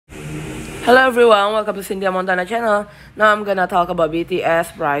Hello everyone, welcome to Cynthia Montana channel. Now I'm gonna talk about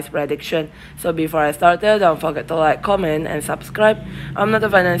BTS price prediction. So before I started, don't forget to like, comment, and subscribe. I'm not a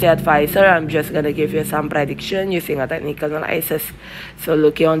financial advisor. I'm just gonna give you some prediction using a technical analysis. So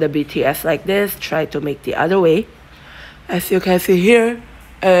looking on the BTS like this, try to make the other way. As you can see here,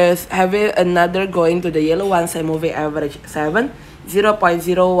 is having another going to the yellow one side moving average 7.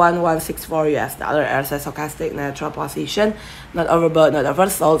 0.01164 US dollar as a stochastic natural position, not overbought, not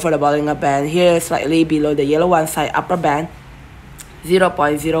oversold for the Bollinger Band. Here slightly below the yellow one side upper band,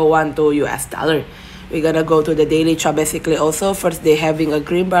 0.012 US dollar. We're gonna go to the daily chart. Basically also first day having a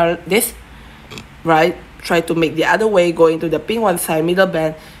green bar, this right, try to make the other way going to the pink one side middle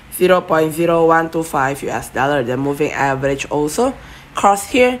band, 0.0125 US dollar. The moving average also cross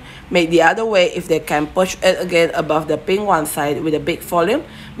here, make the other way if they can push it again above the pink one side with a big volume.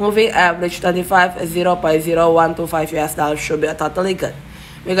 Moving average 25 0.0125 US dollar should be a totally good.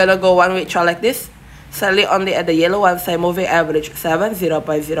 We're gonna go one week chart like this, slightly only at the yellow one side moving average 7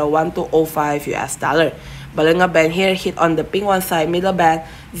 0.01205 US dollar. Bollinger Band here hit on the pink one side middle band,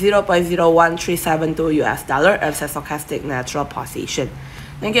 0.01372 US dollar as a stochastic natural position.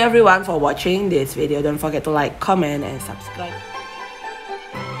 Thank you everyone for watching this video. Don't forget to like, comment, and subscribe.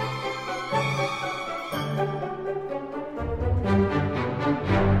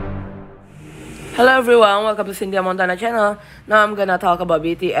 Hello everyone, welcome to Cynthia Montana channel. Now I'm gonna talk about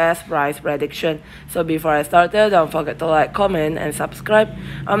BTS price prediction. So before I started, don't forget to like, comment, and subscribe.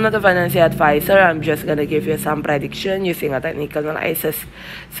 I'm not a financial advisor. I'm just gonna give you some prediction using a technical analysis.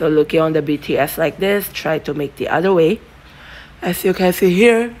 So looking on the BTS like this, try to make the other way. As you can see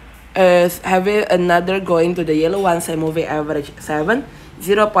here, is having another going to the yellow one side moving average 7.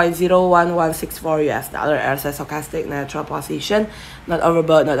 0.01164 US dollar as a stochastic natural position, not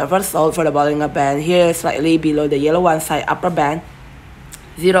overbought, not oversold for the Bollinger Band. Here slightly below the yellow one side upper band,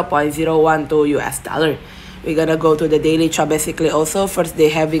 0.012 US dollar. We're gonna go to the daily chart. Basically also first day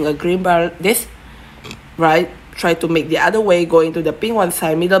having a green bar, this right, try to make the other way going to the pink one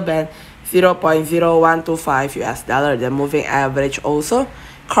side middle band, 0.0125 US dollar. The moving average also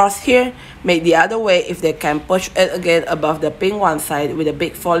cross here, make the other way if they can push it again above the pink one side with a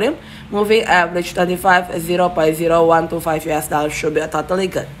big volume. Moving average 25 0.0125 US dollar should be a totally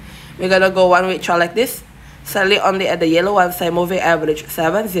good. We're gonna go one week chart like this, slightly only at the yellow one side moving average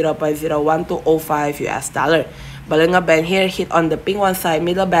 7 0.01205 US dollar. Bollinger Band here hit on the pink one side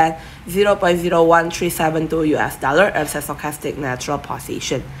middle band, 0.01372 US dollar as a stochastic natural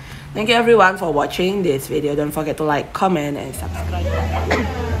position. Thank you everyone for watching this video. Don't forget to like, comment, and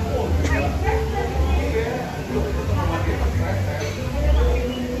subscribe.